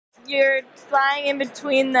you're flying in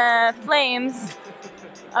between the flames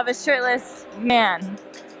of a shirtless man.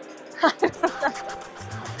 I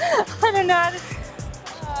don't know how to...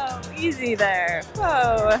 Oh, easy there. Whoa.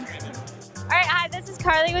 All right, hi, this is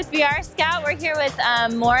Carly with VR Scout. We're here with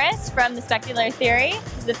Morris from the Specular Theory.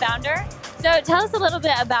 He's the founder. So tell us a little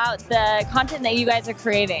bit about the content that you guys are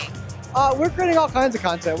creating. We're creating all kinds of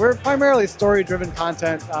content. We're primarily story-driven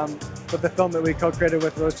content with the film that we co-created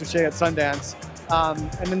with Rose Touché at Sundance.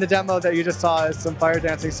 And in the demo that you just saw is some fire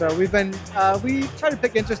dancing. So we try to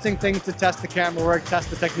pick interesting things to test the camera work, test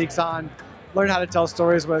the techniques on, learn how to tell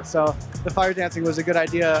stories with. So the fire dancing was a good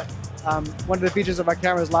idea. One of the features of our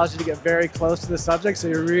cameras allows you to get very close to the subject, so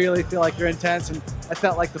you really feel like you're intense. And I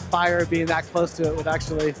felt like the fire being that close to it would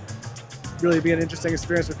actually really be an interesting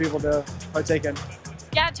experience for people to partake in.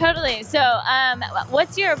 Yeah, totally. So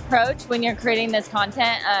what's your approach when you're creating this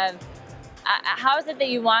content? How is it that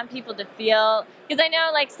you want people to feel? Because I know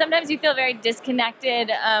like sometimes you feel very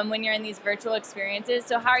disconnected when you're in these virtual experiences.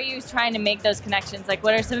 So how are you trying to make those connections? Like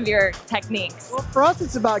what are some of your techniques? Well, for us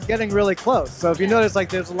it's about getting really close. So if you notice, like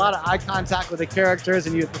there's a lot of eye contact with the characters,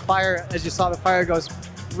 and the fire, as you saw, the fire goes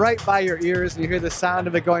right by your ears and you hear the sound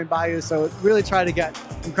of it going by you. So really try to get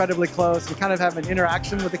incredibly close and kind of have an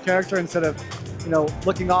interaction with the character instead of, you know,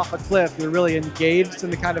 looking off a cliff. You're really engaged in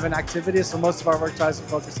the kind of an activity. So most of our work tries to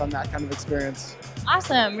focus on that kind of experience.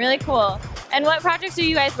 Awesome, really cool. And what projects are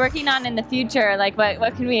you guys working on in the future? Like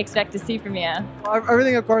what can we expect to see from you? Well,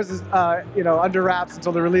 everything of course is under wraps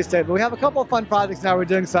until the release date, but we have a couple of fun projects now. We're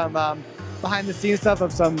doing some behind the scenes stuff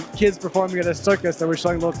of some kids performing at a circus that we're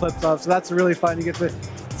showing little clips of. So that's really fun. You get to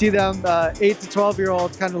see them, 8 to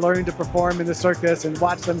 12-year-olds kind of learning to perform in the circus and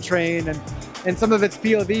watch them train. And some of it's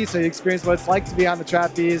POV, so you experience what it's like to be on the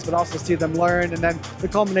trapeze, but also see them learn. And then the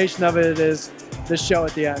culmination of it is the show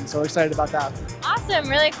at the end. So we're excited about that. Awesome,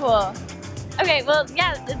 really cool. Okay, well,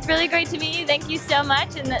 yeah, it's really great to meet you. Thank you so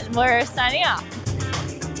much, and we're signing off.